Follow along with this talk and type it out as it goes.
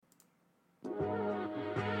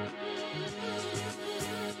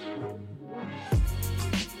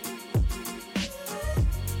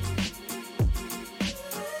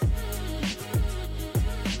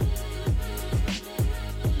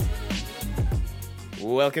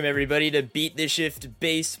Welcome everybody to Beat the Shift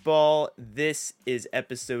Baseball. This is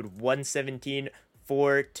episode 117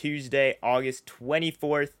 for Tuesday, August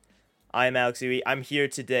 24th. I'm Alex Uwe. I'm here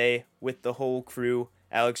today with the whole crew,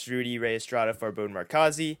 Alex Rudy, Ray Estrada, Farbode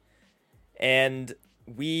Markazi, and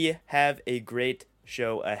we have a great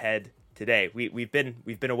show ahead today. We've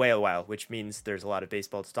been away a while, which means there's a lot of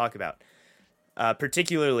baseball to talk about.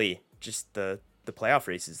 Particularly just the playoff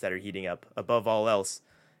races that are heating up above all else.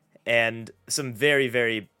 And some very,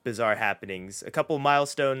 very bizarre happenings, a couple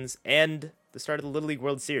milestones, and the start of the Little League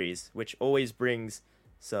World Series, which always brings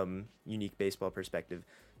some unique baseball perspective.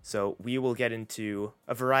 So we will get into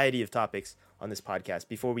a variety of topics on this podcast.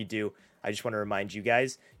 Before we do, I just want to remind you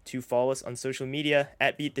guys to follow us on social media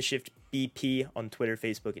at Beat the Shift BP on Twitter,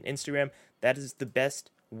 Facebook, and Instagram. That is the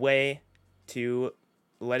best way to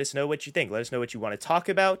let us know what you think. Let us know what you want to talk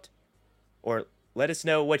about, or let us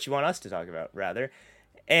know what you want us to talk about, rather.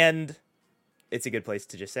 And it's a good place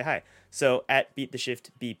to just say hi. So at Beat the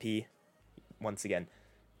Shift BP once again.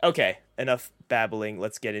 Okay, enough babbling.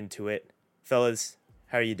 Let's get into it. Fellas,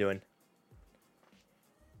 how are you doing?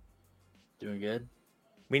 Doing good.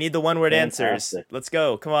 We need the one-word answers. Let's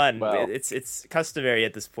go. Come on. Well, it's customary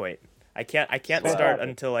at this point. I can't start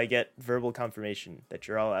until I get verbal confirmation that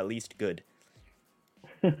you're all at least good.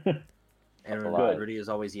 And Good. Rudy is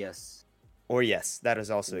always yes. Or yes, that is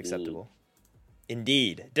also Indeed. acceptable.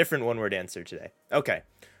 Indeed. Different one-word answer today. Okay.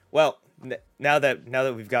 Well, now that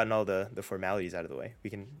we've gotten all the formalities out of the way, we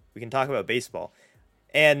can talk about baseball.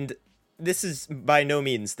 And this is by no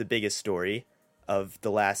means the biggest story of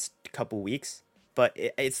the last couple weeks, but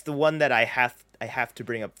it's the one that I have to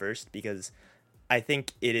bring up first because I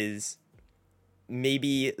think it is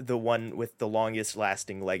maybe the one with the longest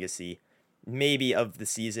lasting legacy, maybe of the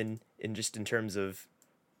season, in terms of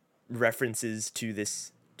references to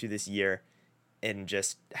this year. And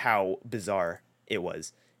just how bizarre it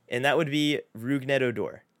was. And that would be Rougned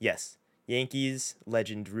Odor. Yes, Yankees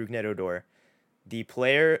legend Rougned Odor. The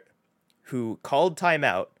player who called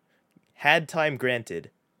timeout, had time granted,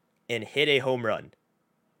 and hit a home run.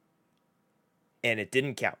 And it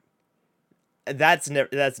didn't count. That's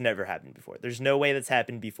never happened before. There's no way that's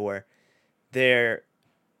happened before. There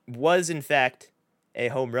was, in fact, a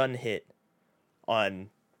home run hit on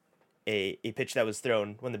a pitch that was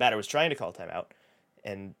thrown when the batter was trying to call timeout,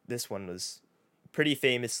 and this one was pretty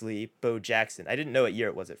famously Bo Jackson. I didn't know what year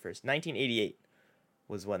it was at first. 1988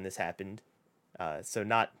 was when this happened, so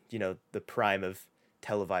not the prime of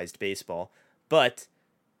televised baseball, but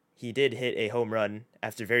he did hit a home run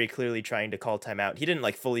after very clearly trying to call timeout. He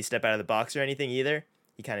didn't fully step out of the box or anything either.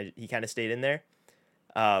 He kind of stayed in there.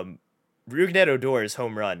 Rougned Odor's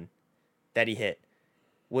home run that he hit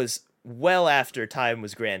was well after time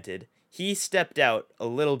was granted. He stepped out a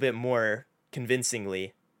little bit more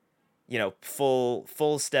convincingly,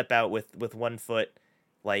 full step out with 1 foot,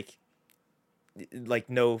 like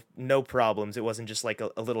no problems. It wasn't just like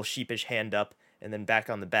a little sheepish hand up and then back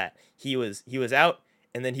on the bat. He was out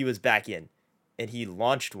and then he was back in, and he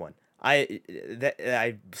launched one. I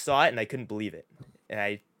saw it and I couldn't believe it.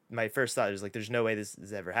 And my first thought was there's no way this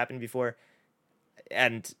has ever happened before.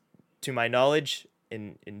 And to my knowledge,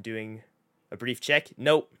 in doing a brief check,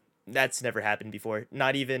 nope, that's never happened before.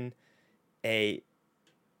 Not even I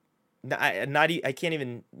can't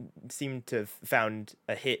even seem to have found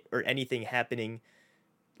a hit or anything happening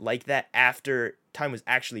like that after time was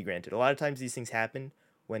actually granted. A lot of times these things happen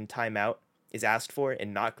when timeout is asked for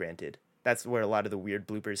and not granted. That's where a lot of the weird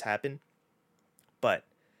bloopers happen. But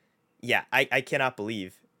yeah, I cannot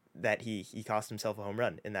believe that he cost himself a home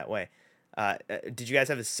run in that way. Did you guys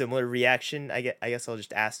have a similar reaction? I guess I'll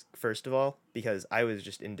just ask first of all, because I was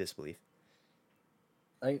just in disbelief.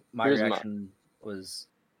 My reaction was,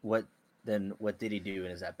 what did he do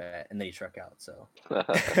in his at bat? And then he struck out. So that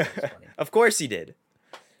was funny. Of course he did.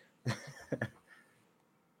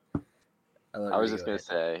 I was just going to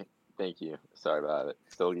say, thank you. Sorry about it.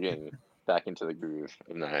 Still getting back into the groove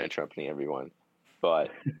of not interrupting everyone.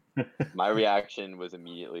 But my reaction was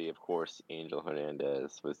immediately, of course, Angel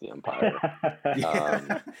Hernandez was the umpire.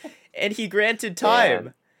 And he granted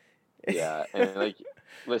time. And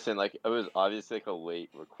listen, it was obviously a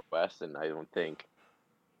late request, and I don't think,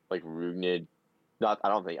 Rougned, I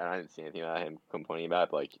didn't see anything about him complaining about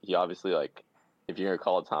it, but, he obviously, if you're going to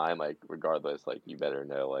call time, regardless, you better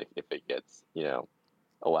know, if it gets,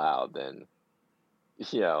 allowed, then,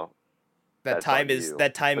 that time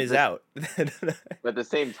is out. But at the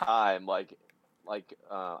same time, I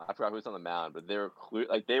forgot who was on the mound, but they were clear,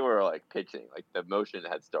 they were pitching, the motion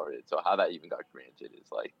had started. So how that even got granted is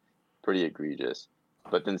pretty egregious.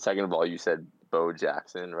 But then second of all, you said Bo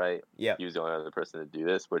Jackson, right? Yeah. He was the only other person to do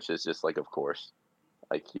this, which is just of course.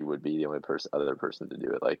 like he would be the only other person to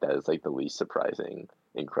do it. Like that is like the least surprising,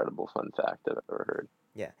 incredible fun fact I've ever heard.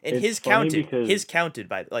 Yeah, and It's funny because his counted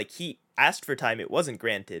by like he asked for time, it wasn't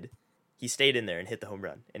granted. He stayed in there and hit the home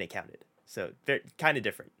run, and it counted. So very kind of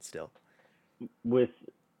different still.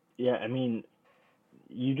 I mean,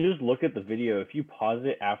 you just look at the video. If you pause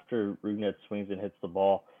it after Rougned swings and hits the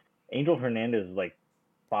ball, Angel Hernandez is like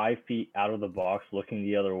 5 feet out of the box, looking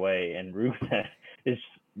the other way, and Rougned is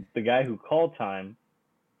the guy who called time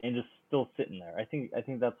and just still sitting there. I think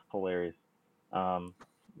that's hilarious.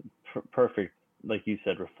 Perfect, like you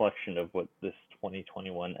said, reflection of what this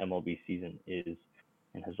 2021 MLB season is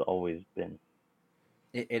and has always been.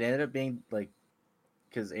 It ended up being like,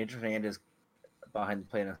 because Angel Hernandez behind the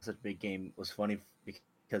plate in such a big game was funny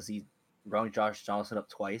because he rung Josh Donaldson up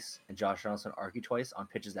twice, and Josh Donaldson argued twice on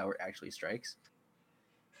pitches that were actually strikes.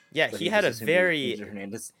 Yeah, he had a very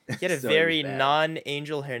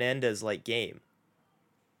non-Angel Hernandez like game.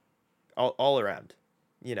 All around,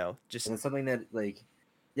 just and it's something that like,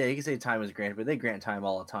 yeah, you can say time was granted, but they grant time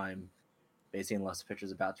all the time, basically unless the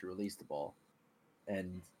pitcher's about to release the ball,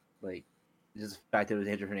 and like just the fact that it was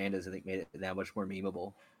Angel Hernandez, I think made it that much more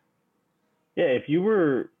memeable. Yeah, if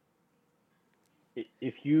you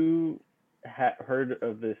had heard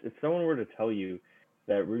of this, if someone were to tell you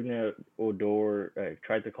that Rougned Odor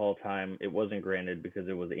tried to call time, it wasn't granted because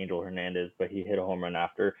it was Angel Hernandez, but he hit a home run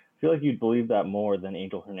after, I feel like you'd believe that more than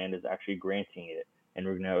Angel Hernandez actually granting it and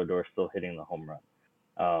Rougned Odor still hitting the home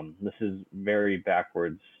run. This is very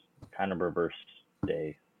backwards, kind of reverse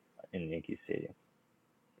day in Yankee Stadium.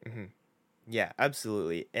 Mm-hmm. Yeah,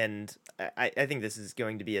 absolutely. And I think this is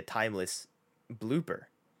going to be a timeless blooper.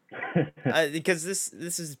 Because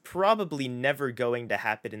this is probably never going to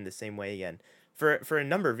happen in the same way again. For a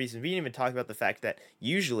number of reasons. We didn't even talk about the fact that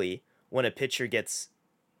usually when a pitcher gets,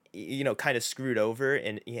 kind of screwed over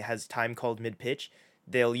and he has time called mid-pitch,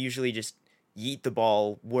 they'll usually just yeet the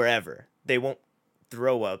ball wherever. They won't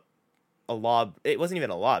throw a lob. It wasn't even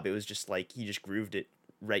a lob. It was just like he just grooved it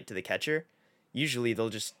right to the catcher. Usually they'll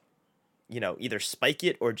just, either spike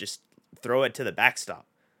it or just throw it to the backstop,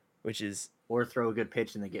 which is... Or throw a good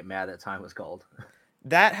pitch and they get mad that time was called.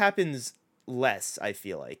 That happens less, I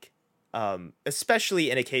feel like.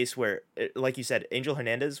 Especially in a case where, like you said, Angel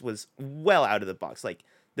Hernandez was well out of the box. Like,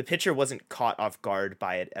 the pitcher wasn't caught off guard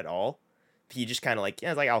by it at all. He just kind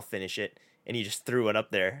of I'll finish it. And he just threw it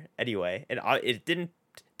up there anyway. And it didn't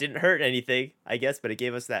hurt anything, I guess, but it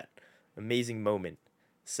gave us that amazing moment.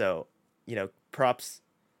 So, props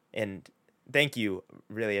and thank you,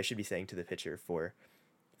 really, I should be saying to the pitcher for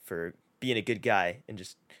being a good guy and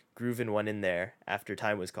just grooving one in there after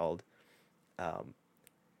time was called.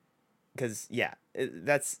 Because,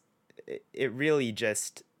 it really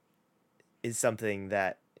just is something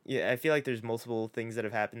that, I feel like there's multiple things that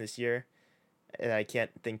have happened this year, and I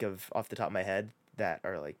can't think of off the top of my head that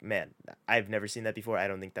are like, man, I've never seen that before. I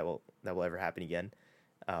don't think that will ever happen again.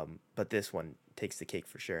 But this one takes the cake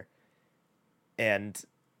for sure. And,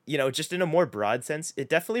 just in a more broad sense, it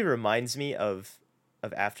definitely reminds me of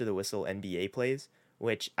after the whistle NBA plays,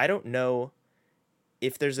 which I don't know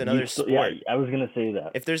if there's another sport. Yeah, I was gonna say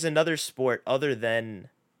that. If there's another sport other than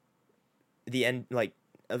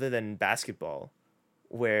other than basketball,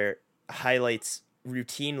 where highlights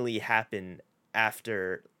routinely happen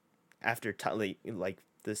after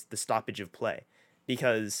the stoppage of play,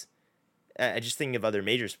 because I just think of other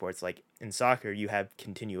major sports, like in soccer you have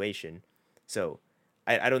continuation, so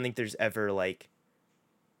I don't think there's ever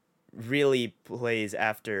really plays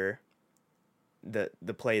after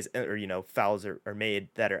the plays or fouls are made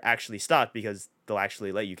that are actually stopped because they'll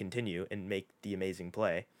actually let you continue and make the amazing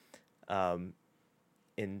play.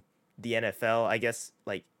 In the NFL, I guess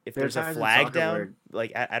if there's a flag down,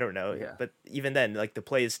 I don't know, yeah. But even then, the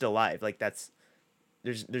play is still live.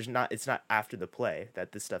 It's not after the play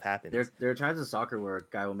that this stuff happens. There are times in soccer where a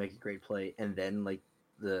guy will make a great play and then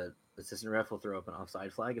the assistant ref will throw up an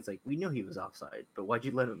offside flag. It's we knew he was offside, but why'd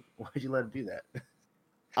you let him do that?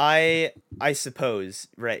 I suppose,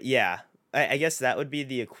 right? Yeah, I guess that would be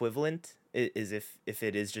the equivalent, is if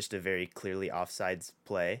it is just a very clearly offsides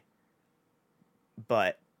play.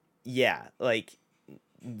 But yeah,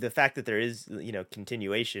 the fact that there is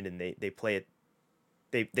continuation and they play it,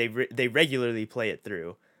 they regularly play it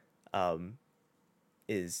through,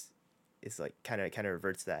 is kind of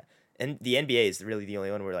reverts that. And the NBA is really the only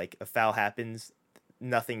one where a foul happens,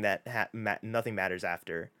 nothing matters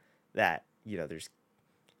after that. There's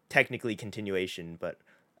technically continuation, but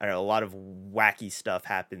I don't know, a lot of wacky stuff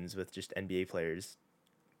happens with just NBA players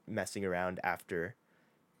messing around after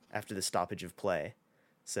the stoppage of play.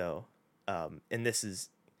 So, and this is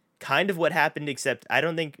kind of what happened, except I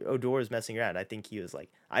don't think Odor was messing around. I think he was like,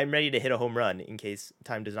 I'm ready to hit a home run in case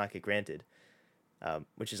time does not get granted,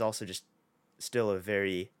 which is also just still a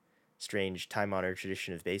very strange time-honored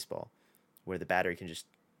tradition of baseball, where the batter can just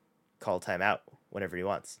call timeout whenever he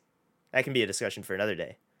wants. That can be a discussion for another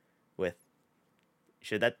day. With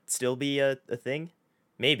should that still be a thing?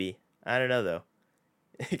 Maybe. I don't know though,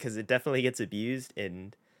 because it definitely gets abused.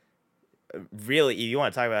 And really, if you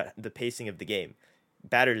want to talk about the pacing of the game,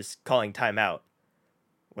 batters calling timeout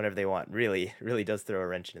whenever they want really does throw a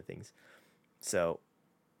wrench into things. So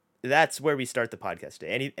that's where we start the podcast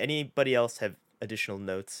today. Anybody else have additional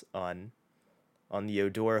notes on the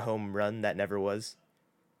Odor home run that never was?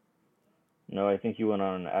 No, I think you went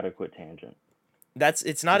on an adequate tangent.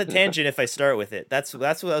 It's not a tangent if I start with it. That's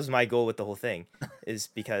what was my goal with the whole thing, is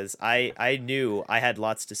because I knew I had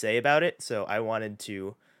lots to say about it, so I wanted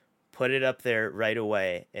to put it up there right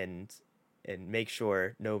away and make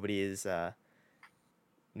sure nobody is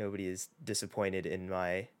disappointed in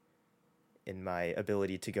my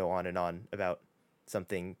ability to go on and on about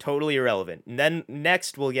something totally irrelevant. And then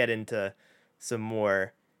next we'll get into some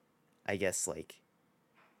more, I guess, like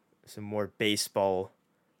some more baseball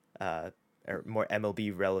or more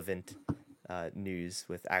MLB relevant news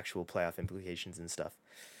with actual playoff implications and stuff.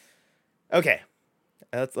 Okay,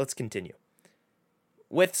 let's continue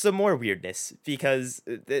with some more weirdness, because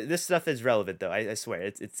this stuff is relevant though. I swear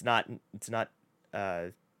it's not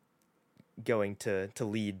going to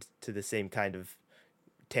lead to the same kind of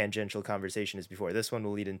tangential conversation as before. This one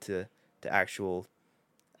will lead into actual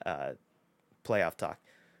playoff talk.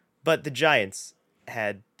 But the Giants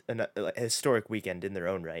had a historic weekend in their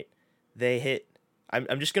own right. They hit.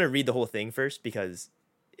 I'm just gonna read the whole thing first, because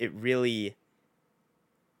it really,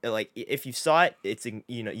 like, if you saw it, it's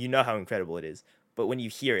you know how incredible it is. But when you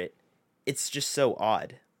hear it, it's just so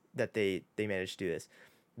odd that they managed to do this.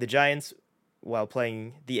 The Giants, while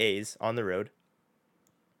playing the A's on the road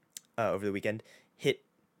over the weekend,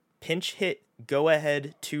 pinch hit go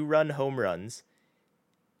ahead 2-run home runs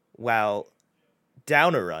while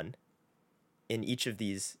down a run in each of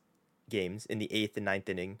these games in the 8th and 9th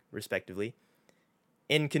inning respectively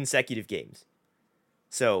in consecutive games.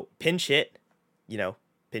 So pinch hit,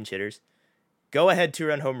 pinch hitters, go ahead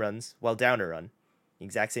 2-run home runs while down a run,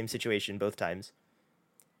 exact same situation both times,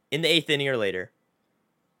 in the 8th inning or later.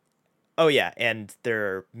 Oh yeah, and there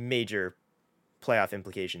are major playoff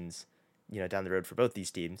implications, down the road for both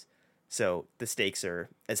these teams. So the stakes are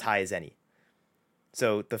as high as any.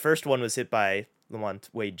 So the first one was hit by Lamont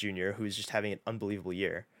Wade Jr., who's just having an unbelievable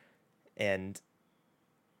year. And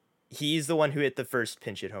he's the one who hit the first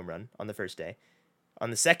pinch hit home run on the first day.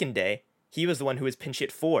 On the second day, he was the one who was pinch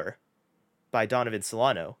hit for by Donovan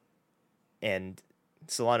Solano. And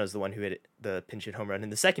Solano's the one who hit the pinch hit home run in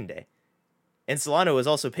the second day. And Solano was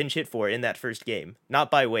also pinch hit for in that first game,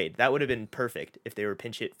 not by Wade. That would have been perfect if they were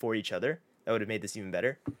pinch hit for each other. That would have made this even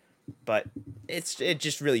better. But it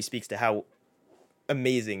just really speaks to how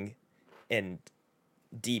amazing and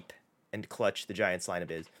deep and clutch the Giants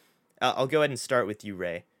lineup is. I'll go ahead and start with you,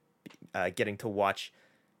 Ray, getting to watch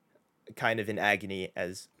kind of in agony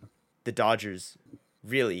as the Dodgers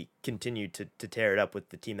really continue to tear it up with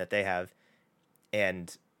the team that they have,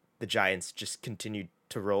 and the Giants just continued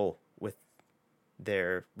to roll with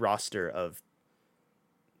their roster of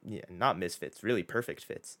not misfits, really perfect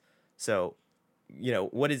fits. So,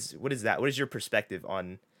 what is that? What is your perspective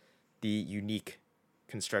on the unique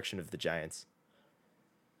construction of the Giants?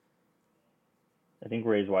 I think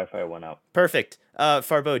Ray's Wi-Fi went out. Perfect.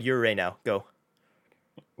 Farbode, you're Ray now. Go.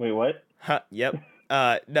 Wait, what? Yep.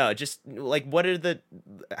 No, just like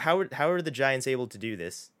how are the Giants able to do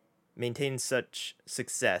this, maintain such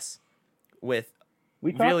success with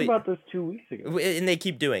We talked about this 2 weeks ago. and they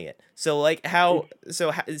keep doing it. So like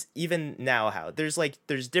even now how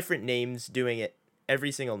there's different names doing it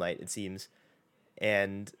every single night, it seems,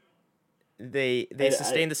 and they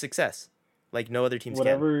sustain the success like no other teams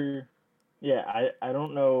can. Yeah, I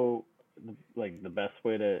don't know like the best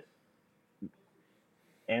way to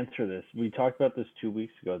answer this. We talked about this 2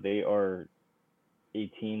 weeks ago. They are a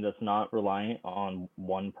team that's not reliant on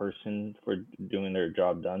one person for doing their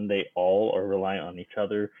job done. They all are reliant on each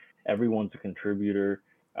other. Everyone's a contributor.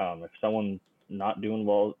 If someone's not doing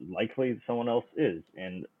well, likely someone else is.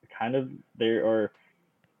 And kind of there are,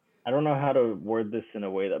 I don't know how to word this in a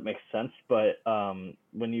way that makes sense, but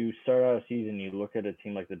when you start out a season, you look at a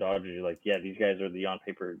team like the Dodgers, you're like, yeah, these guys are the on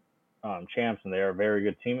paper champs, and they are a very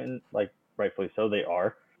good team, and like rightfully so, they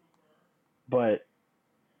are. But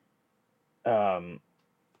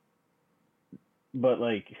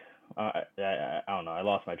like I don't know. I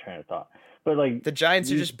lost my train of thought. But like The Giants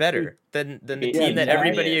are these just better than the Okay, team that yeah,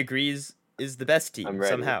 everybody yeah. agrees is the best team I'm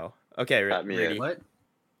ready. somehow. Okay, Got me in. Rudy, What?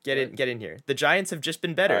 get in here. The Giants have just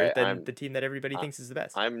been better Alright, than the team that everybody I- thinks is the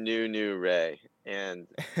best. I'm new Ray, and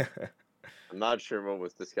I'm not sure what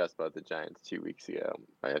was discussed about the Giants 2 weeks ago.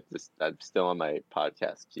 I'm still on my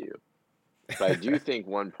podcast queue. But I do think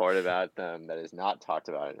one part about them that is not talked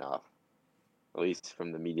about enough, at least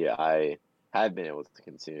from the media I have been able to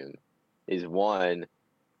consume, is one,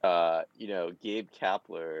 Gabe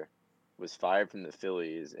Kapler was fired from the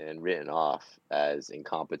Phillies and written off as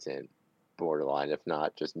incompetent, borderline, if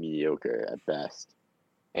not just mediocre at best,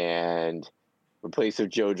 and replaced with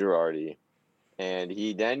Joe Girardi. And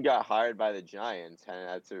he then got hired by the Giants and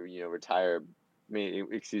had to,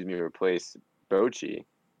 replace Bochy.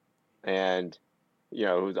 And,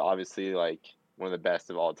 who's obviously like one of the best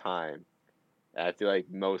of all time. And I feel like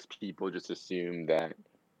most people just assume that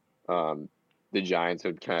the Giants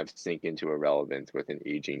would kind of sink into irrelevance with an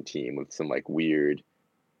aging team with some like weird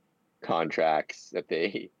contracts that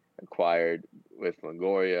they acquired with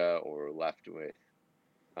Longoria or left with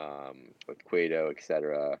Cueto,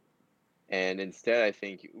 etc. And instead, I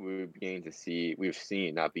think we've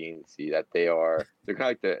seen that they're kind of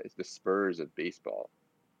like the Spurs of baseball,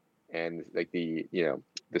 and like the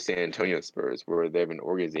San Antonio Spurs, where they have an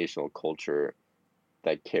organizational culture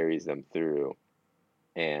that carries them through,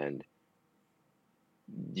 and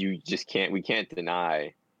we can't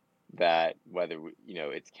deny that whether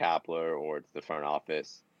it's Kapler or it's the front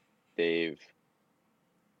office, they've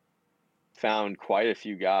found quite a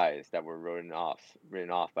few guys that were written off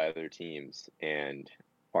by other teams and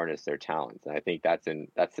harness their talents. And I think that's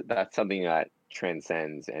something that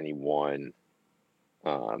transcends any one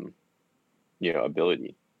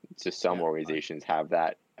ability. It's just some organizations have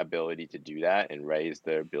that ability to do that and raise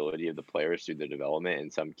the ability of the players through the development,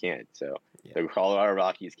 and some can't. So the Colorado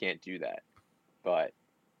Rockies can't do that. But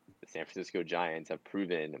the San Francisco Giants have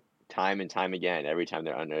proven time and time again, every time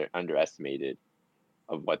they're underestimated,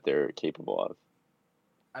 of what they're capable of.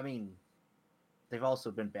 I mean, they've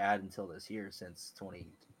also been bad until this year since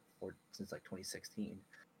 2016.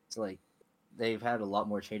 It's like they've had a lot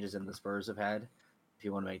more changes than the Spurs have had. If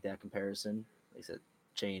you want to make that comparison, they said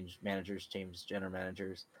change managers, change general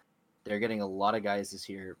managers. They're getting a lot of guys this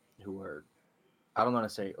year who are, I don't want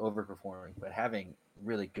to say overperforming, but having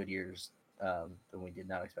really good years than we did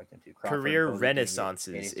not expect them to. Crawford, Career Bogut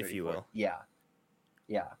renaissances, if you will. Yeah.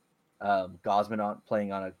 Gosman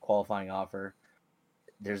playing on a qualifying offer.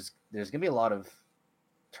 There's gonna be a lot of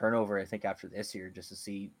turnover, I think, after this year, just to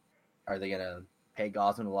see, are they gonna pay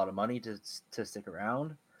Gosman a lot of money to stick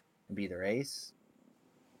around and be their ace?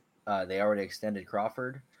 They already extended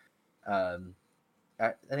Crawford. I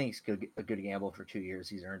think it's a good gamble for 2 years.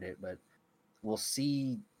 He's earned it, but we'll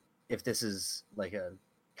see if this is like a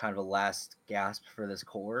kind of a last gasp for this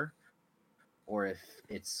core, or if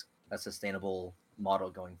it's a sustainable model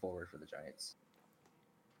going forward for the Giants.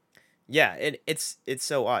 Yeah, it's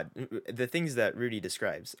so odd. The things that Rudy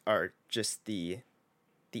describes are just the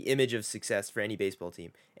image of success for any baseball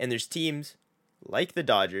team. And there's teams like the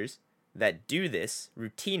Dodgers that do this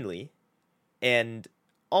routinely and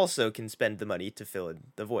also can spend the money to fill in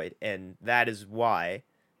the void. And that is why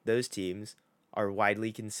those teams are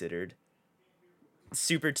widely considered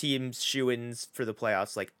super teams, shoo-ins for the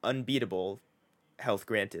playoffs, like unbeatable, health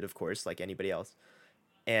granted, of course, like anybody else.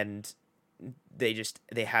 And they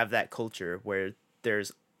have that culture where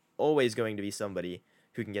there's always going to be somebody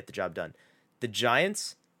who can get the job done. The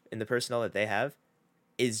Giants and the personnel that they have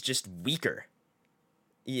is just weaker,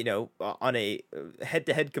 on a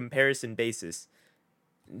head-to-head comparison basis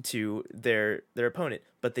to their opponent,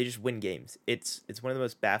 but they just win games. It's one of the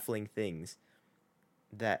most baffling things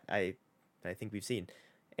that I think we've seen.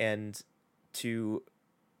 And to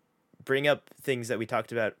bring up things that we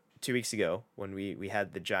talked about 2 weeks ago when we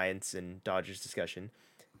had the Giants and Dodgers discussion,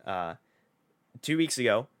 2 weeks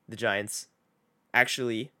ago, the Giants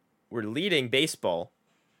actually were leading baseball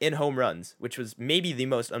in home runs, which was maybe the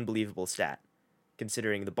most unbelievable stat,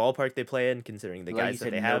 considering the ballpark they play in, considering the guys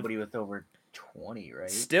that they have. Nobody with over 20,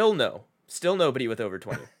 right? Still nobody with over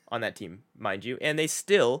 20 on that team, mind you, and they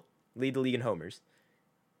still lead the league in homers.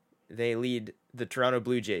 They lead the Toronto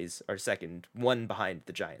Blue Jays are second, one behind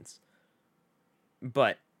the Giants.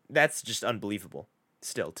 But that's just unbelievable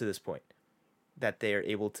still to this point, that they are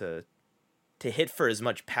able to hit for as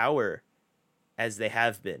much power as they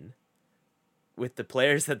have been with the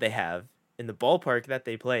players that they have in the ballpark that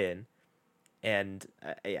they play in. And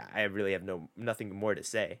I really have nothing more to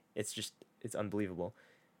say. It's unbelievable.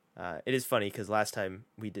 It is funny because last time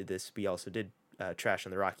we did this, we also did trash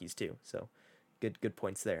on the Rockies too. So good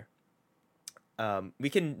points there. We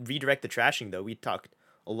can redirect the trashing though. We talked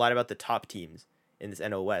a lot about the top teams in this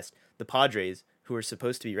NL West. The Padres, who are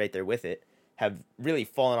supposed to be right there with it, have really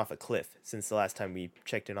fallen off a cliff since the last time we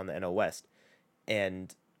checked in on the NL West.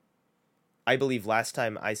 And I believe last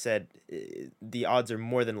time I said the odds are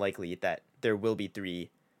more than likely that there will be 3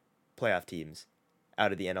 playoff teams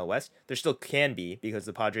out of the NL West. There still can be because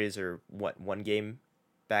the Padres are one game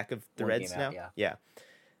back of the Reds now. Yeah.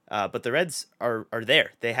 But the Reds are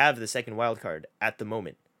there. They have the second wild card at the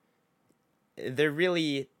moment. They're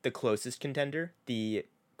really the closest contender. The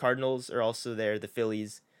Cardinals are also there. The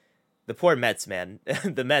Phillies, the poor Mets, man.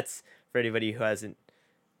 The Mets, for anybody who hasn't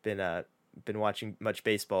been watching much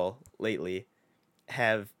baseball lately,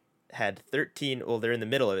 have had 13. Well, they're in the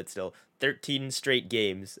middle of it still. 13 straight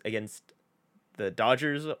games against the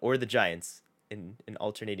Dodgers or the Giants in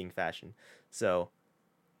alternating fashion. So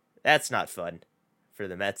that's not fun for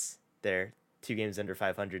the Mets. They're 2 games under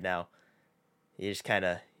 500 now. You just kind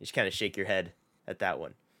of shake your head at that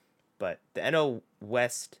one. But the NL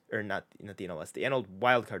West, or not the NL West, the NL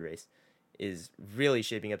wildcard race is really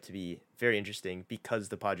shaping up to be very interesting because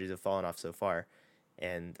the Padres have fallen off so far.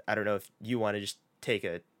 And I don't know if you want to just take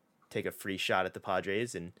a free shot at the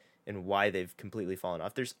Padres and why they've completely fallen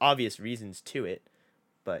off. There's obvious reasons to it,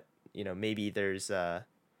 but maybe there's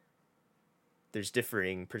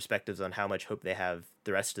differing perspectives on how much hope they have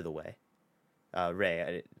the rest of the way.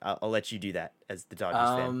 Ray, I'll let you do that as the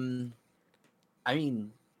Dodgers fan. I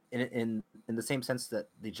mean, in the same sense that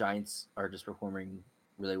the Giants are just performing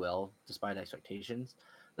really well despite expectations,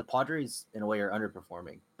 the Padres in a way are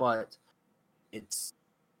underperforming. But it's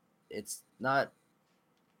not.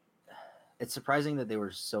 It's surprising that they were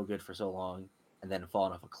so good for so long and then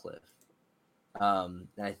fallen off a cliff. And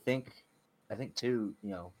I think too,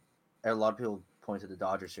 a lot of people point to the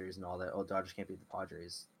Dodgers series and all that. Oh, Dodgers can't beat the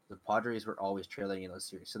Padres. The Padres were always trailing in those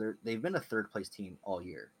series, so they've been a third place team all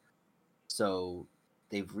year. So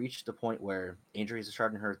they've reached the point where injuries are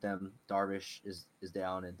starting to hurt them. Darvish is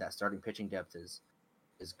down, and that starting pitching depth is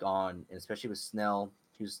gone. And especially with Snell,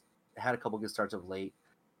 who's had a couple good starts of late.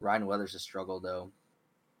 Ryan Weathers has struggled though.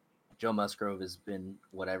 Joe Musgrove has been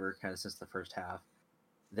whatever kind of since the first half.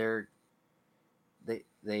 They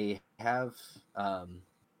have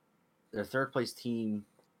their third place team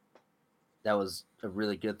that was a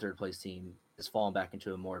really good third place team is fallen back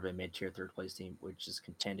into a more of a mid-tier third place team, which is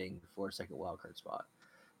contending for a second wild card spot.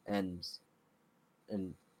 And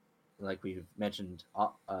like we've mentioned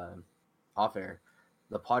off air,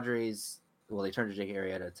 the Padres, well, they turned to Jake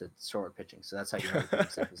Arrieta to short pitching, so that's how you know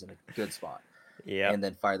themselves is in a good spot. Yeah, and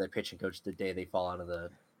then fire their pitching coach the day they fall out of the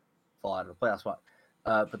playoff spot.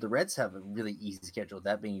 But the Reds have a really easy schedule,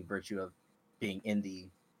 that being virtue of being in the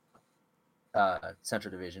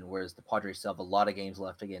Central Division, whereas the Padres still have a lot of games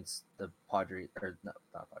left against the Padres, or no,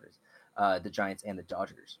 not Padres, the Giants and the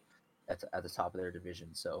Dodgers at the top of their division.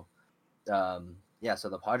 So, so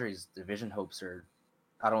the Padres' division hopes are,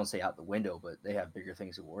 I don't want to say out the window, but they have bigger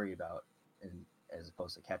things to worry about, as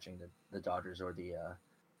opposed to catching the Dodgers or the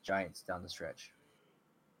Giants down the stretch.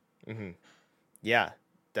 Mm-hmm. Yeah,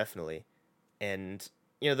 definitely. And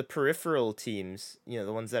the peripheral teams,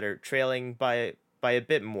 the ones that are trailing by a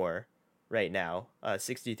bit more right now,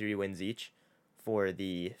 63 wins each for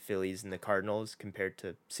the Phillies and the Cardinals compared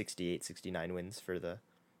to 68, 69 wins for the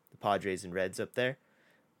Padres and Reds up there.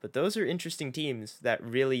 But those are interesting teams that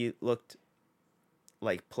really looked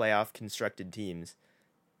like playoff constructed teams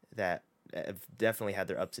that have definitely had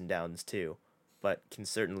their ups and downs too, but can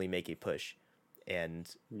certainly make a push. And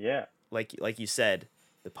yeah, like you said,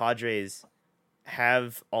 the Padres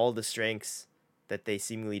have all the strengths that they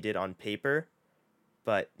seemingly did on paper,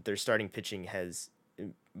 but their starting pitching has,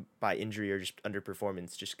 by injury or just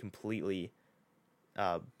underperformance, just completely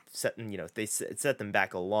set them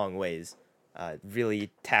back a long ways.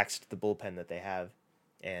 Really taxed the bullpen that they have,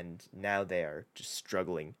 and now they are just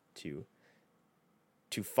struggling to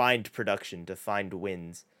find production, to find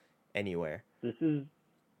wins anywhere. This is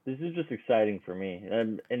just exciting for me,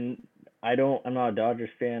 and I'm not a Dodgers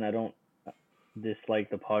fan. I don't dislike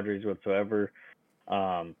the Padres whatsoever,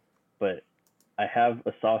 but I have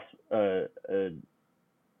I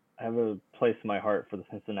have a place in my heart for the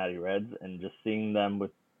Cincinnati Reds, and just seeing them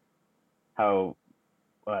with how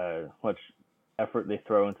much effort they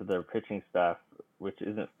throw into their pitching staff, which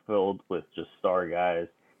isn't filled with just star guys,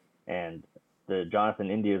 and the Jonathan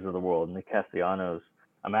Indias of the world, Nick Castellanos,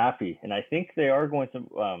 I'm happy, and I think they are going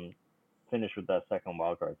to finish with that second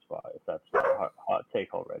wildcard spot. If that's a hot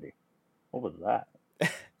take already. What was that?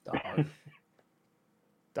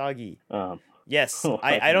 Doggy. Yes,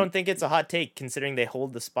 I don't think it's a hot take considering they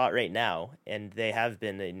hold the spot right now, and they have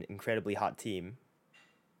been an incredibly hot team.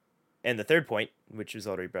 And the third point, which was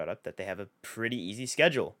already brought up, that they have a pretty easy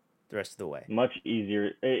schedule the rest of the way. Much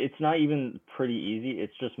easier. It's not even pretty easy.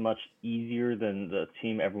 It's just much easier than the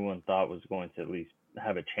team everyone thought was going to at least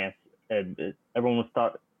have a chance. Everyone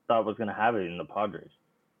thought was going to have it in the Padres.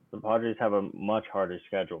 The Padres have a much harder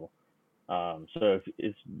schedule. So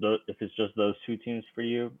if it's just those two teams for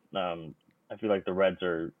you, I feel like the Reds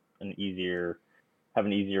are have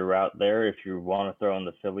an easier route there. If you want to throw in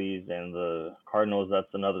the Phillies and the Cardinals,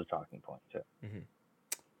 that's another talking point too. Mm-hmm.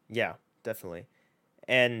 Yeah, definitely.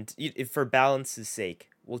 And for balance's sake,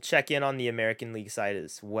 we'll check in on the American League side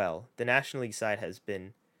as well. The National League side has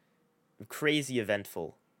been crazy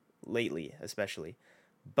eventful lately, especially.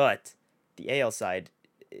 But the AL side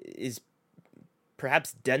is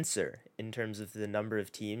perhaps denser in terms of the number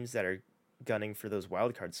of teams that are gunning for those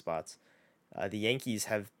wildcard spots. The Yankees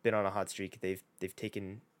have been on a hot streak. They've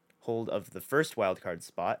taken hold of the first wildcard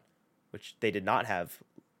spot, which they did not have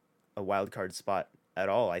a wildcard spot at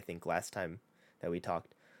all, I think, last time that we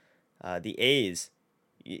talked. The A's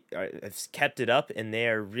have kept it up, and they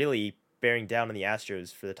are really bearing down on the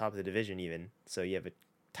Astros for the top of the division even. So you have a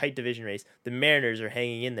tight division race. The Mariners are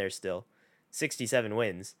hanging in there still, 67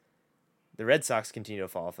 wins. The Red Sox continue to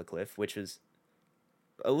fall off a cliff, which was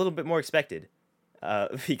a little bit more expected,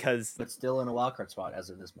 because but still in a wildcard spot as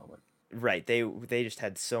of this moment. Right, they just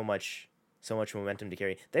had so much momentum to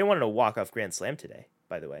carry. They wanted a walk-off grand slam today,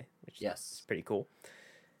 by the way, which is pretty cool.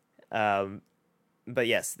 But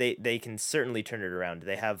yes, they can certainly turn it around.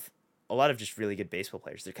 They have a lot of just really good baseball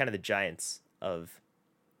players. They're kind of the Giants of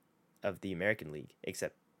the American League,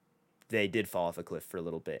 except they did fall off a cliff for a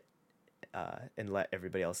little bit, and let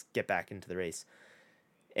everybody else get back into the race.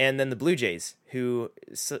 And then the Blue Jays, who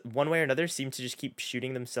one way or another seem to just keep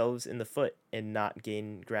shooting themselves in the foot and not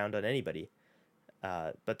gain ground on anybody.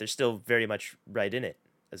 But they're still very much right in it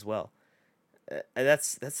as well.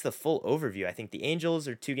 That's the full overview. I think the Angels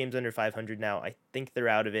are 2 games under 500 now. I think they're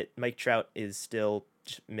out of it. Mike Trout is still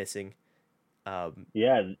just missing.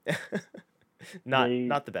 Yeah.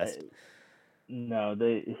 Not the best. No,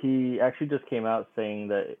 he actually just came out saying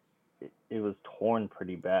that it was torn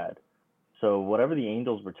pretty bad. So whatever the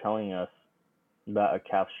Angels were telling us about a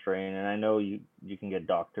calf strain, and I know you can get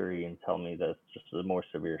doctory and tell me that it's just a more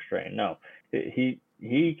severe strain. No,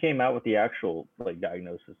 he came out with the actual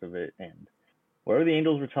diagnosis of it, and whatever the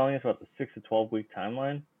Angels were telling us about the 6 to 12 week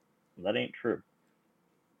timeline, that ain't true.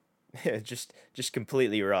 just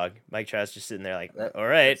completely wrong. Mike Trout's just sitting there like, all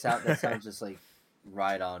right. That sounds just like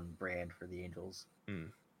right on brand for the Angels.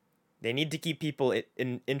 They need to keep people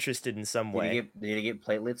interested in some way. Did they get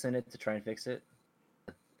platelets in it to try and fix it?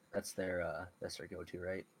 That's their go-to,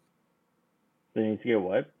 right? They need to get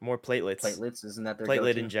what? More platelets. Platelets, isn't that their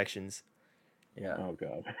platelet go-to? injections? Yeah. Oh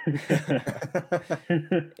god.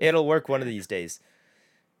 It'll work one of these days.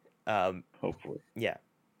 Hopefully. Yeah.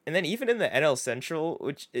 And then even in the NL Central,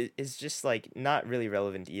 which is just not really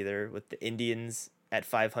relevant either, with the Indians at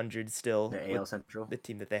 500 still. The AL Central. The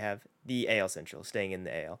team that they have. The AL Central, staying in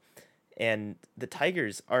the AL. And the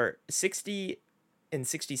Tigers are 60 and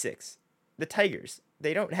 66. The Tigers,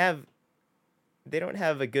 they don't have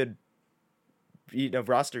a good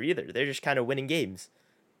roster either. They're just kind of winning games.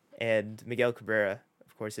 And Miguel Cabrera,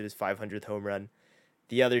 of course, hit his 500th home run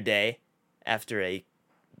the other day after a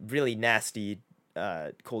really nasty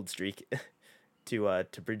cold streak to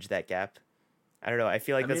bridge that gap. I don't know. I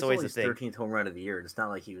feel like that's always the thing. 13th home run of the year. It's not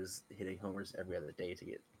like he was hitting homers every other day to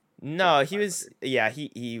get. No, he was. Yeah,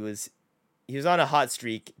 he was on a hot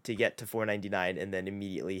streak to get to 499 and then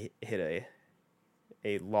immediately hit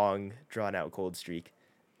a long drawn out cold streak,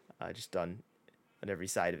 just on every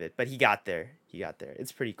side of it. But he got there.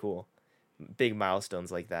 It's pretty cool. Big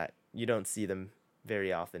milestones like that, you don't see them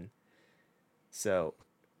very often. So,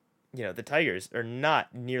 the Tigers are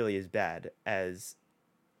not nearly as bad as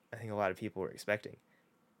I think a lot of people were expecting.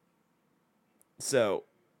 So,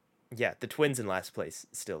 yeah, the Twins in last place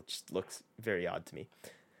still just looks very odd to me.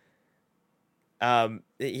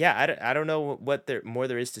 Yeah, I don't know what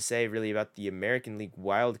there is to say really about the American League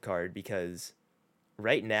wild card, because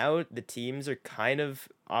right now the teams are kind of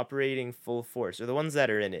operating full force, or the ones that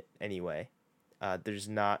are in it anyway. There's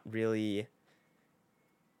not really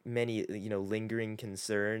many lingering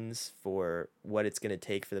concerns for what it's going to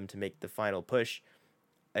take for them to make the final push.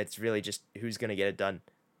 It's really just who's going to get it done.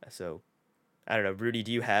 So I don't know, Rudy,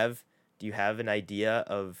 do you have an idea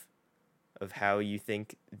of how you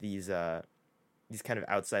think these kind of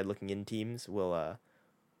outside looking in teams will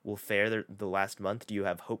fare the last month? Do you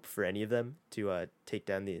have hope for any of them to take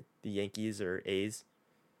down the Yankees or A's?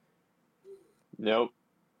 Nope.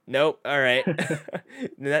 All right.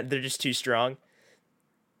 They're just too strong.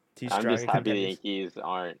 I'm just happy the Yankees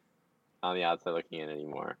aren't on the outside looking in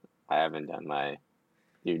anymore. I haven't done my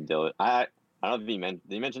due diligence. I don't know if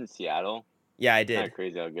did you mention Seattle? Yeah, I Kind did. of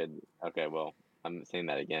crazy how good. Okay, well, I'm saying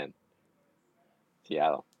that again.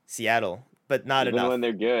 Seattle. Seattle, but not Even enough. when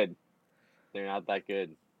they're good, they're not that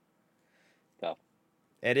good. Tough.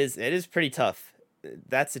 It is pretty tough.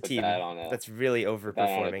 That's a Put team that on a that's really put that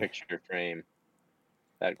on a overperforming. picture frame.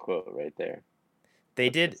 That quote right there. They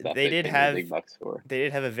That's the did stuff they did paying the have big bucks for. they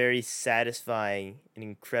did have a very satisfying and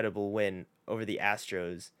incredible win over the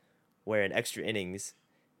Astros, where in extra innings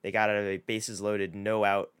they got out of a bases loaded no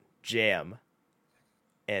out jam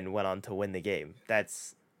and went on to win the game.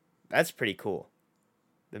 That's pretty cool.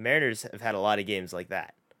 The Mariners have had a lot of games like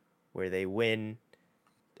that where they win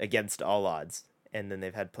against all odds, and then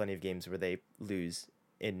they've had plenty of games where they lose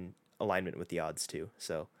in alignment with the odds too.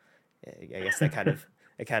 So I guess that kind of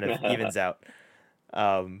evens out.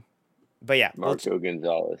 But yeah, Marco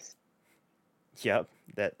Gonzalez. Yep,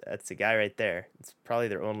 that's a guy right there. It's probably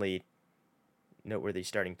their only noteworthy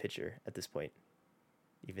starting pitcher at this point,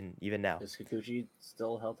 even now. Is Kikuchi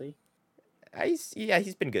still healthy? He's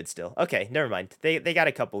been good still. Okay, never mind. They got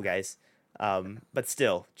a couple guys, but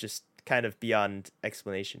still, just kind of beyond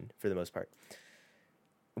explanation for the most part.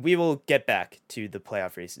 We will get back to the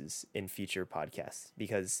playoff races in future podcasts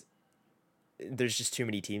because there's just too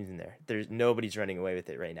many teams in there. Nobody's running away with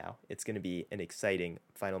it right now. It's going to be an exciting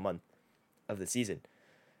final month of the season.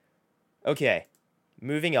 Okay,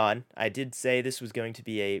 moving on. I did say this was going to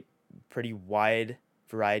be a pretty wide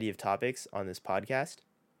variety of topics on this podcast.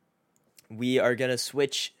 We are going to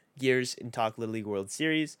switch gears and talk Little League World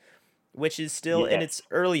Series, which is still in its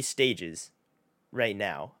early stages right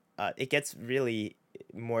now. It gets really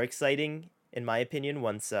more exciting, in my opinion,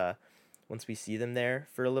 once we see them there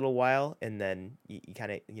for a little while, and then you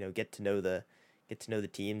kind of get to know the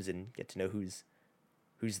teams and get to know who's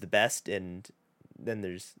the best, and then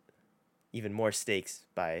there's even more stakes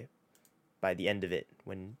by the end of it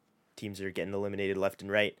when teams are getting eliminated left and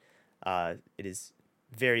right. It is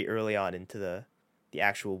very early on into the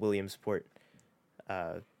actual Williamsport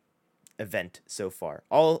event so far.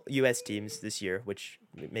 All U.S. teams this year, which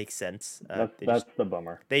makes sense. That's the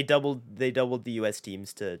bummer. They doubled the U.S.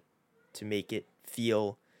 teams to make it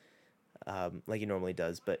feel like it normally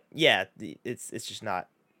does. But yeah, it's just not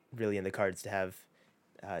really in the cards to have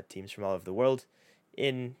teams from all over the world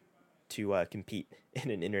in to compete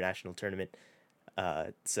in an international tournament.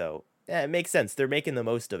 So yeah, it makes sense. They're making the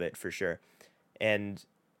most of it for sure. And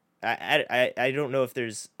I don't know if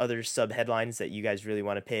there's other sub headlines that you guys really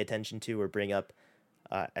want to pay attention to or bring up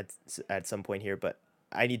at some point here, but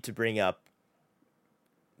I need to bring up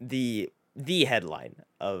the headline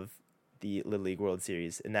of the Little League World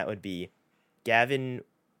Series, and that would be Gavin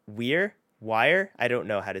Wire. I don't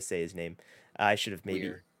know how to say his name. I should have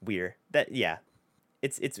maybe Weir. That yeah,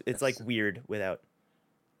 it's like weird without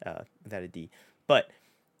a D. But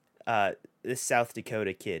this South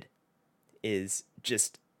Dakota kid is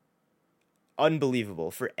just unbelievable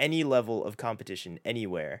for any level of competition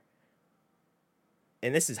anywhere.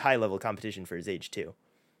 And this is high level competition for his age too.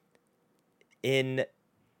 In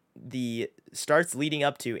the starts leading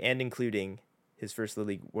up to and including his first Little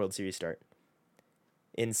League World Series start,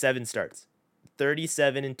 in 7 starts,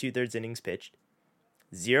 37 2/3 innings pitched,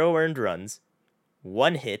 0 earned runs,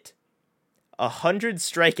 1 hit, 100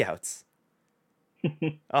 strikeouts.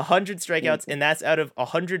 100 strikeouts, and that's out of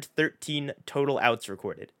 113 total outs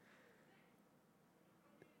recorded.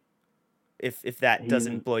 If that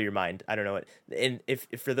doesn't blow your mind, I don't know what. And if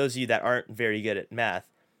for those of you that aren't very good at math,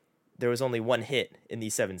 there was only 1 hit in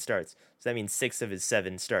these 7 starts. So that means 6 of his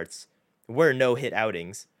 7 starts were no hit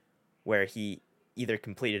outings, where he either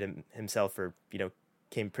completed himself or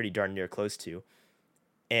came pretty darn near close to.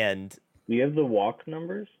 And do you have the walk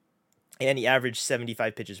numbers? And he averaged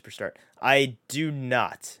 75 pitches per start. I do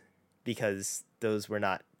not, because those were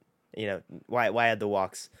not, why add the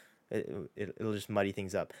walks? It'll just muddy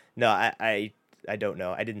things up. No, I don't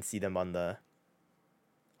know. I didn't see them on the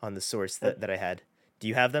source that I had. Do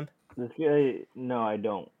you have them? This guy, no, I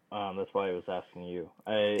don't. That's why I was asking you.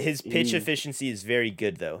 His pitch efficiency is very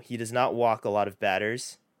good, though. He does not walk a lot of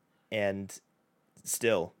batters, and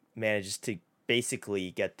still manages to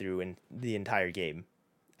basically get through in the entire game.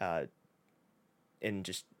 And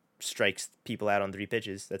just strikes people out on 3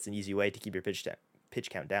 pitches. That's an easy way to keep your pitch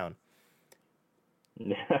count down.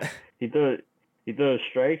 Yeah, he throws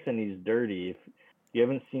strikes and he's dirty. If you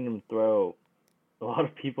haven't seen him throw, a lot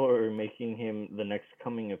of people are making him the next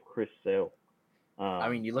coming of Chris Sale. I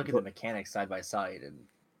mean, you look at the mechanics side by side, and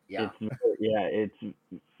it's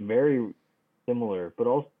very similar. But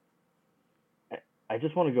also, I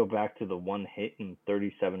just want to go back to the 1 hit in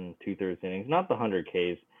 37 2/3 innings, not the 100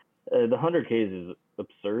 Ks. The 100 Ks is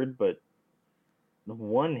absurd, but the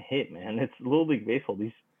one hit, man, it's Little League Baseball.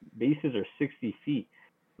 These bases are 60 feet.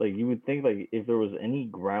 Like, you would think, like, if there was any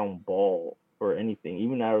ground ball or anything,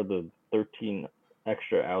 even out of the 13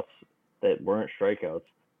 extra outs that weren't strikeouts,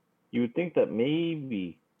 you would think that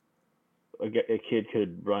maybe a kid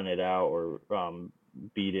could run it out or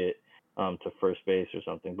beat it to first base or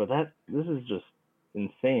something. But this is just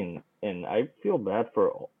insane, and I feel bad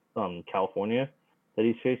for California that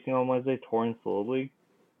he's facing on Wednesday. Torrance Little League.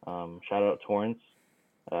 Shout out Torrance.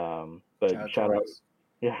 But shout out,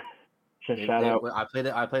 yeah. Shout out.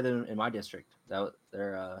 I played them in my district.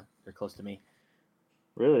 They're close to me.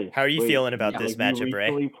 Really? How are you feeling about this matchup, Ray?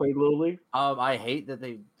 Recently played Little League? I hate that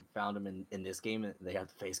they found him in this game and they have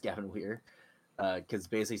to face Gavin Weir. Because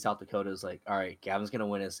basically South Dakota is like, all right, Gavin's gonna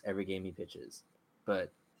win us every game he pitches,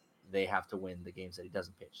 but they have to win the games that he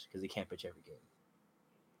doesn't pitch because he can't pitch every game.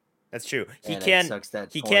 That's true. He And can. it sucks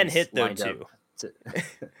that He can Torrance hit though lined up too.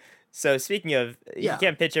 to- So speaking of, Yeah. he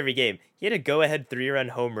can't pitch every game. He had a go-ahead 3-run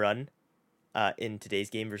home run in today's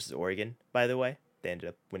game versus Oregon. By the way, they ended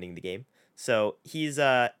up winning the game. So he's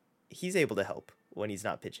able to help when he's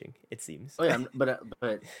not pitching. It seems. Oh yeah,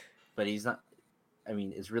 but he's not. I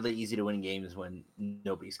mean, it's really easy to win games when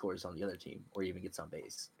nobody scores on the other team or even gets on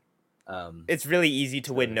base. It's really easy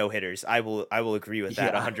to win no hitters. I will agree with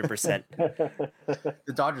that Yeah. 100%.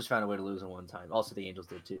 The Dodgers found a way to lose in one time. Also, the Angels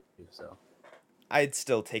did too. So I'd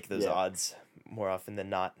still take those Yeah. odds more often than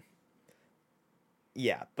not.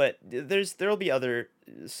 Yeah, but there'll be other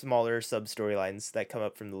smaller sub storylines that come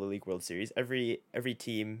up from the Little League World Series. Every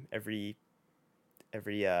team, every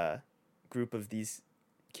group of these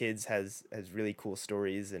kids has really cool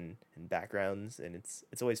stories and backgrounds, and it's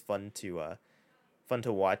always fun to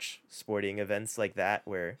watch sporting events like that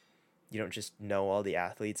where you don't just know all the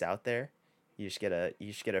athletes out there. You just get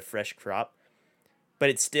a fresh crop, but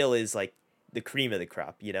it still is like the cream of the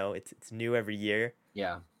crop. You know, it's new every year,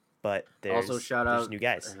 yeah. but there's Also, shout there's out new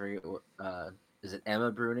guys. Is it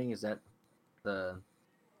Emma Bruning? Is that the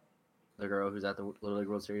girl who's at the Little League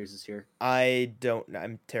World Series this year? I don't.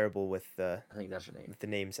 I'm terrible with I think that's her name. with the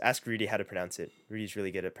names. Ask Rudy how to pronounce it. Rudy's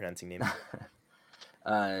really good at pronouncing names.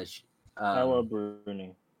 Ella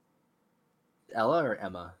Bruning. Ella or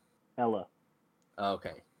Emma? Ella. Oh,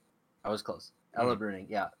 okay, I was close. Ella Bruning,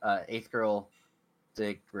 yeah, eighth girl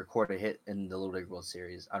to record a hit in the Little League World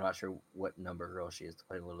Series. I'm not sure what number girl she is to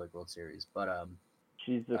play in the Little League World Series, but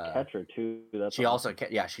She's a catcher too. That's she's also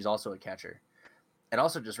a catcher. And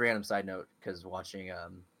also, just random side note, because watching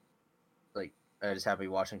I just happened to be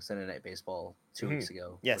watching Sunday Night Baseball 2 weeks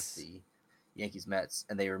ago. Yes. With the Yankees Mets,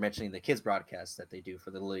 and they were mentioning the kids broadcast that they do for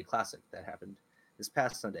the Little League Classic that happened this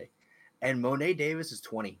past Sunday. And Monet Davis is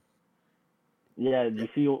 20. Yeah, do you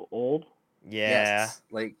feel old? Yeah, Yes,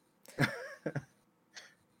 like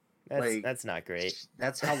that's not great.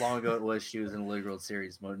 That's how long ago it was she was in the League World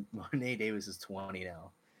Series. Monet Davis is 20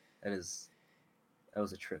 now. That was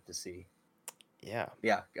a trip to see. Yeah,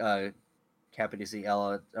 Yeah, happy to see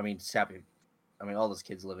Ella. I mean, happy. I mean, all those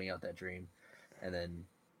kids living out that dream, and then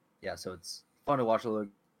yeah, so it's fun to watch the League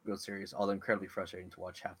World Series. Although incredibly frustrating to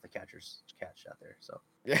watch half the catchers catch out there. So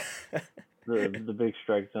yeah. the big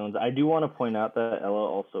strike zones. I do want to point out that Ella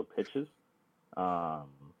also pitches,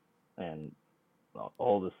 and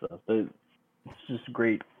all this stuff. It's just a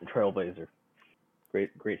great trailblazer.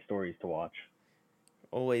 Great stories to watch.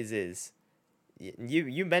 Always is.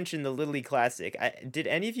 You mentioned the Little League Classic. Did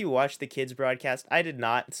any of you watch the kids broadcast? I did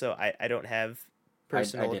not, so I don't have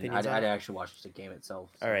personal I didn't. opinions on I it. actually watched the game itself.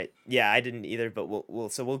 So. All right. Yeah, I didn't either, but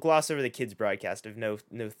we'll gloss over the kids broadcast. I have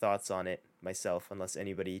no thoughts on it myself, unless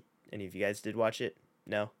any of you guys did watch it.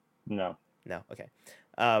 No. No. Okay.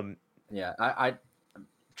 Yeah, I'm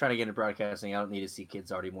trying to get into broadcasting. I don't need to see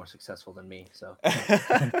kids already more successful than me. So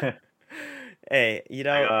Hey,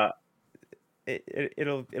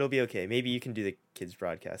 it'll be okay. Maybe you can do the kids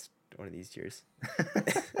broadcast one of these years.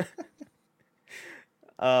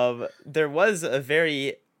 There was a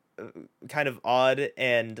very kind of odd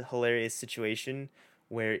and hilarious situation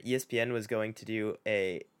where ESPN was going to do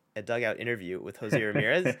a dugout interview with Jose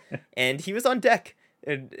Ramirez, and he was on deck,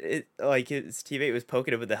 and his teammate was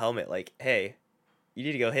poking him with the helmet, like, "Hey, you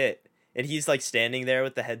need to go hit," and he's like standing there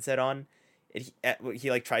with the headset on. And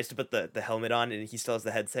he like tries to put the helmet on, and he still has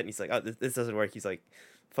the headset, and he's like, "Oh, this doesn't work." He's like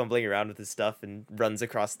fumbling around with his stuff and runs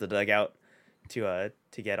across the dugout to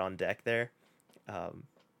get on deck there. And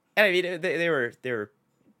I mean, they were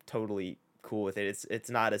totally cool with it. It's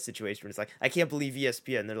not a situation where it's like, I can't believe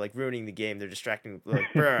ESPN, they're like ruining the game, they're distracting. Like,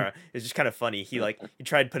 it's just kind of funny. He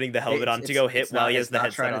tried putting the helmet on to go hit while he has the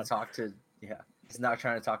headset on. He's not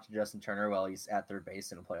trying to talk to Justin Turner while he's at third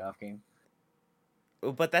base in a playoff game.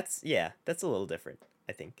 but that's a little different.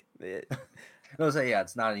 I think. I was say, yeah,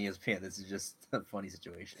 it's not an ESPN. This is just a funny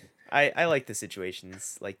situation. I like the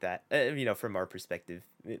situations like that. From our perspective,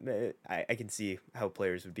 I can see how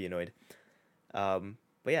players would be annoyed. But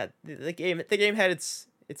yeah, the game had its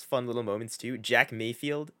fun little moments too. Jack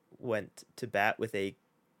Mayfield went to bat with a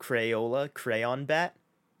crayon bat,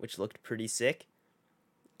 which looked pretty sick.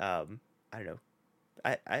 I don't know.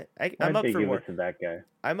 I'm I'd up for give more. it to that guy.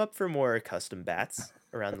 I'm up for more custom bats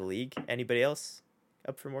around the league. Anybody else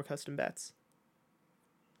up for more custom bats?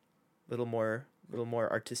 Little more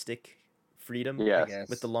artistic freedom Yes. guess.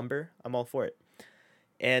 with the lumber. I'm all for it.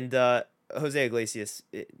 And Jose Iglesias,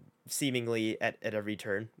 seemingly at every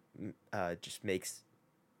turn, just makes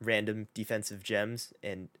random defensive gems,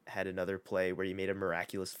 and had another play where he made a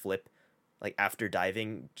miraculous flip, like after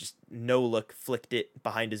diving, just no look, flicked it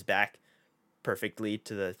behind his back perfectly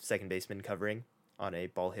to the second baseman covering on a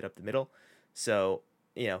ball hit up the middle. So,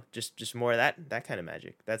 just more of that kind of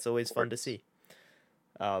magic. That's always fun to see.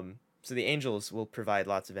 So the Angels will provide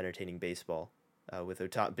lots of entertaining baseball with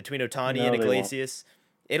between Ohtani No, and they won't. Iglesias.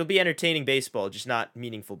 It'll be entertaining baseball, just not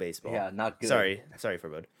meaningful baseball. Yeah, not good. Sorry,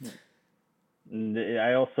 Forbode.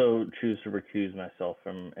 I also choose to recuse myself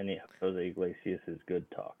from any Jose Iglesias' good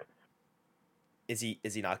talk. Is he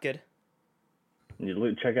not good?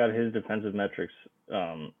 Check out his defensive metrics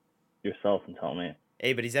yourself and tell me.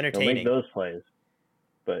 Hey, but he's He'll make entertaining. those plays,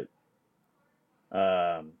 but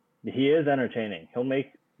he is entertaining. He'll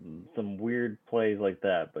make some weird plays like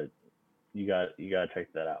that, but you got to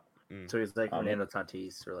check that out. So he's like Fernando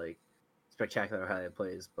Tatis, or like spectacular highlight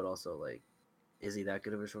plays, but also like, is he that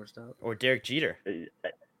good of a shortstop? Or Derek Jeter.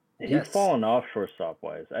 He's fallen off shortstop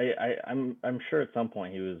wise. I'm sure at some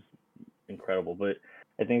point he was incredible, but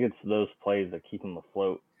I think it's those plays that keep him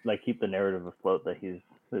afloat, like keep the narrative afloat that he's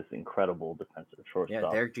this incredible defensive shortstop.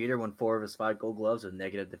 Yeah, Derek Jeter won 4 of his 5 Gold Gloves with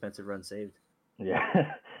negative defensive runs saved.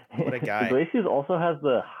 Yeah. What a guy. Iglesias also has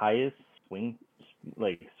the highest swing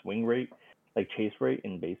rate, like chase rate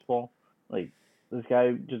in baseball. Like, this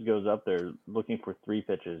guy just goes up there looking for 3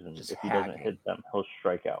 pitches, and Just if he doesn't hacking. hit them, he'll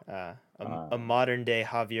strike out. A modern day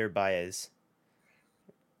Javier Baez.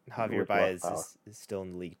 Javier With Baez less power. is still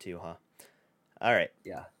in the league too, huh? All right.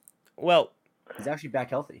 Yeah, Well, he's actually back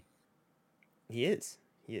healthy. he is.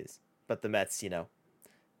 But the Mets,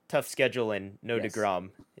 tough schedule and no Yes. DeGrom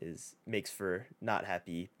makes for not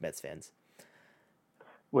happy Mets fans.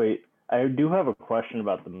 Wait, I do have a question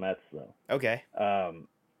about the Mets, though. Okay.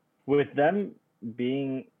 With them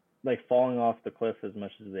being, like, falling off the cliff as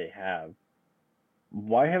much as they have,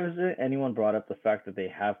 why hasn't anyone brought up the fact that they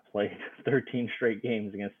have played 13 straight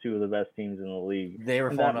games against 2 of the best teams in the league? They were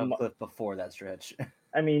And falling that off mu- the cliff before that stretch.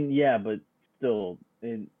 I mean, yeah, but still,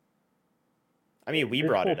 I mean, we this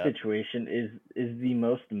brought whole it up. situation is the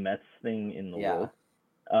most Mets thing in the Yeah.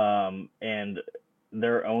 world. And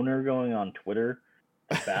their owner going on Twitter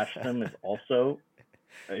to bash them is also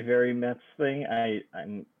a very Mets thing.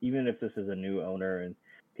 I'm even if this is a new owner and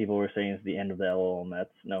people were saying it's the end of the LOL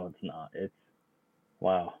Mets, no, it's not. It's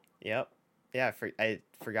wow. Yep. Yeah, I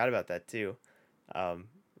forgot about that too.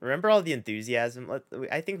 Remember all the enthusiasm?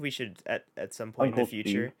 I think we should at some point Uncle in the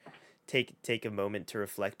future take a moment to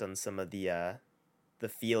reflect on some of the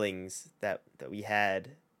feelings that we had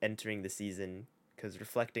entering the season, because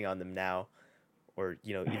reflecting on them now, or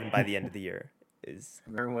even by the end of the year, is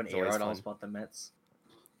Remember when It's always A-Rod almost fun. bought the Mets?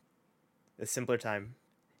 a simpler time.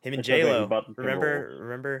 Him and It's okay, he J-Lo. bought the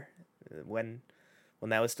Remember when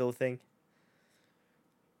that was still a thing?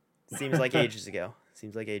 Seems like ages ago.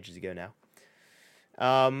 Now.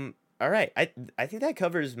 All right. I think that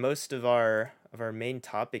covers most of our main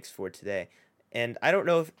topics for today. And I don't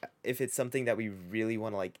know if it's something that we really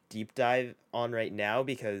want to like deep dive on right now,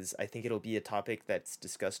 because I think it'll be a topic that's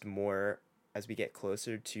discussed more as we get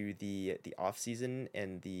closer to the off season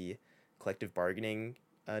and the collective bargaining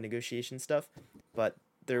negotiation stuff. But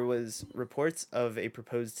there was reports of a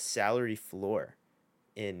proposed salary floor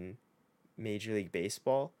in Major League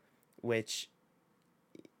Baseball, which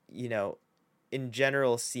in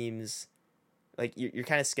general seems like you're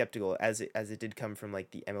kind of skeptical, as it did come from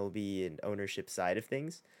like the MLB and ownership side of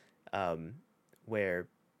things, where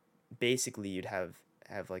basically you'd have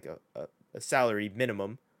like a salary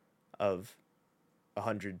minimum of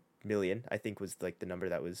 100 million, I think was like the number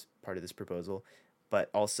that was part of this proposal, but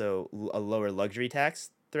also a lower luxury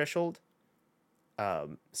tax threshold.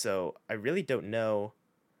 So I really don't know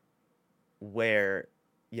where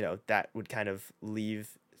that would kind of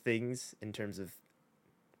leave things in terms of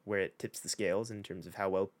where it tips the scales in terms of how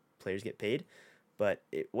well players get paid. But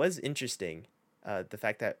it was interesting, the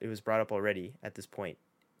fact that it was brought up already at this point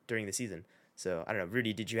during the season. So I don't know,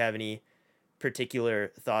 Rudy, did you have any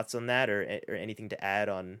particular thoughts on that, or anything to add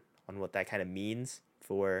on what that kind of means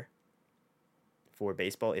for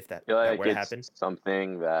baseball if that, I feel that like were to it's happen?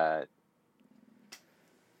 something that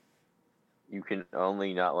you can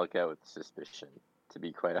only not look at with suspicion, to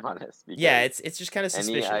be quite honest. Yeah, Because it's just kind of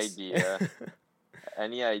any suspicious.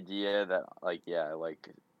 idea that like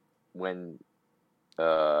when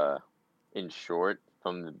uh in short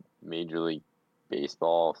from the Major League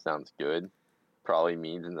Baseball sounds good, probably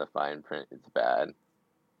means in the fine print it's bad.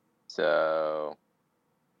 So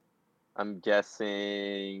I'm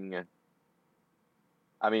guessing.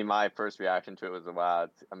 I mean, my first reaction to it was, wow,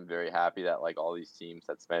 I'm very happy that like all these teams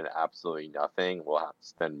that spend absolutely nothing will have to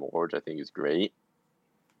spend more, which I think is great.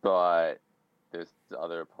 But there's the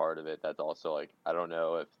other part of it that's also like, I don't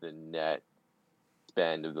know if the net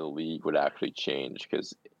spend of the league would actually change,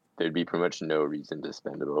 because there'd be pretty much no reason to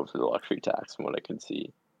spend it over the luxury tax from what I can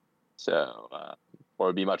see. So, or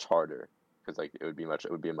it'd be much harder, because like it would be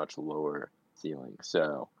a much lower ceiling.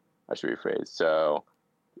 So I should rephrase. So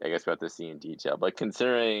I guess we have to see in detail. But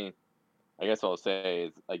considering, I guess what I'll say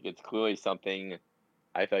is like it's clearly something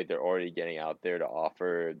I feel like they're already getting out there to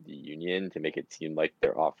offer the union to make it seem like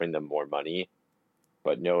they're offering them more money.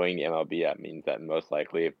 But knowing the MLB, that means that most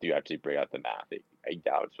likely, if you actually break out the math, I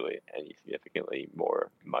doubt it's really any significantly more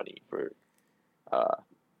money for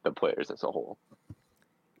the players as a whole.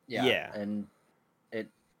 Yeah. And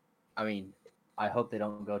I mean, I hope they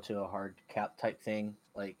don't go to a hard cap type thing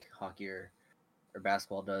like hockey or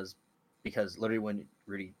basketball does, because literally when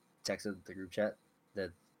Rudy texted the group chat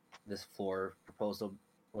that this floor proposal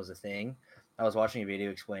was a thing, I was watching a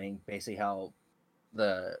video explaining basically how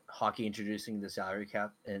the hockey introducing the salary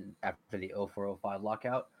cap and after the 0405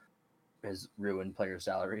 lockout has ruined players'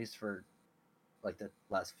 salaries for like the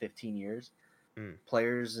last 15 years.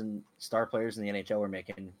 Players and star players in the NHL were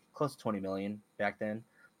making close to 20 million back then,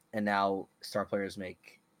 and now star players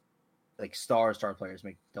make like star players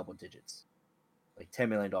make double digits. Like $10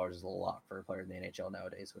 million is a lot for a player in the NHL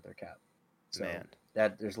nowadays with their cap. So Man.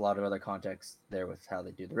 that there's a lot of other context there with how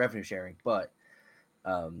they do the revenue sharing, but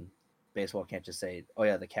baseball can't just say, oh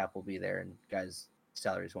yeah, the cap will be there and guys'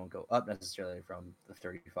 salaries won't go up necessarily from the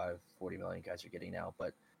 35, 40 million guys are getting now,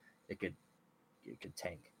 but it could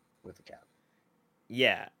tank with the cap.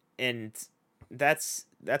 Yeah, and that's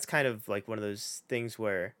kind of like one of those things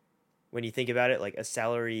where when you think about it, like a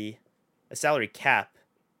salary cap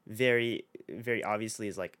very very obviously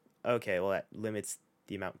is like, okay, well that limits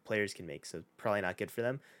the amount players can make, so probably not good for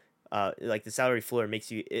them. Like the salary floor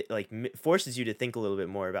makes you, it like forces you to think a little bit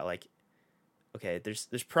more about like, okay, there's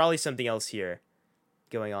probably something else here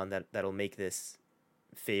going on that'll make this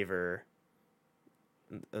favor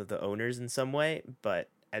the owners in some way, but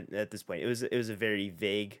at this point it was a very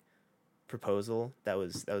vague proposal that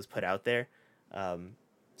was put out there.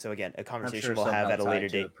 So again, a conversation we'll have at a later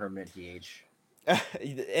date. A permanent DH.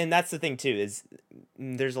 And that's the thing too, is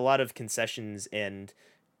there's a lot of concessions and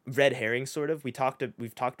red herrings sort of. We've talked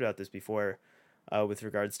about this before with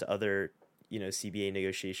regards to other, CBA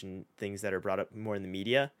negotiation things that are brought up more in the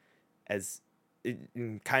media as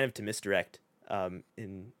kind of to misdirect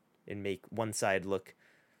and make one side look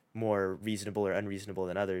more reasonable or unreasonable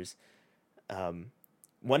than others.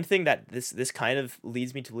 One thing that this kind of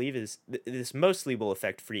leads me to believe is this mostly will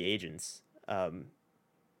affect free agents,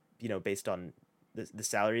 based on the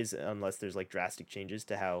salaries, unless there's like drastic changes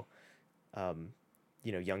to how,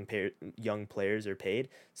 young players are paid.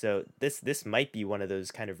 So this might be one of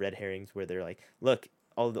those kind of red herrings where they're like, look,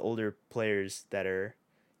 all the older players that are,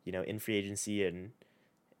 in free agency and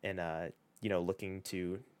looking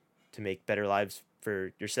to make better lives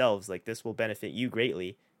for yourselves, like this will benefit you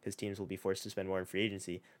greatly because teams will be forced to spend more in free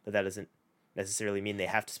agency, but that doesn't necessarily mean they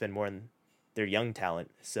have to spend more on their young talent.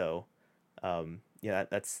 So,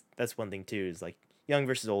 that's one thing too, is like young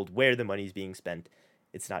versus old, where the money's being spent.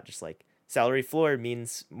 It's not just like salary floor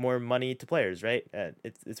means more money to players, right?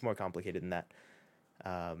 It's more complicated than that.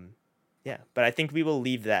 But I think we will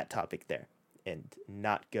leave that topic there and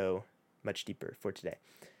not go much deeper for today.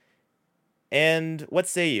 And what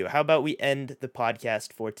say you? How about we end the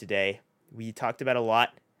podcast for today? We talked about a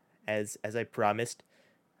lot, as I promised.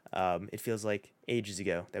 It feels like ages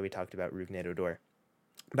ago that we talked about Rougned Odor,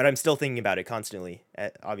 but I'm still thinking about it constantly,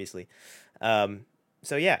 obviously.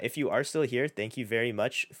 So yeah, if you are still here, thank you very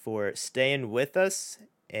much for staying with us.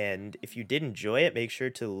 And if you did enjoy it, make sure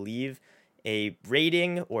to leave a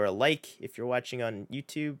rating or a like if you're watching on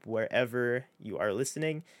YouTube, wherever you are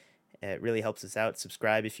listening. It really helps us out.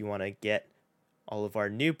 Subscribe if you want to get all of our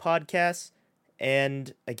new podcasts.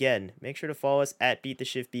 And again, make sure to follow us at Beat the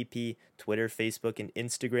Shift BP, Twitter, Facebook, and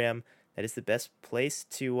Instagram. That is the best place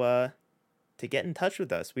to to get in touch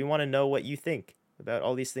with us. We want to know what you think about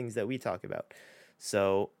all these things that we talk about.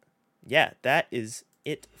 So, yeah, that is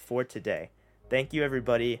it for today. Thank you,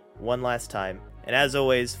 everybody, one last time. And as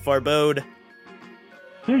always, Farbode.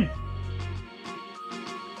 Peace.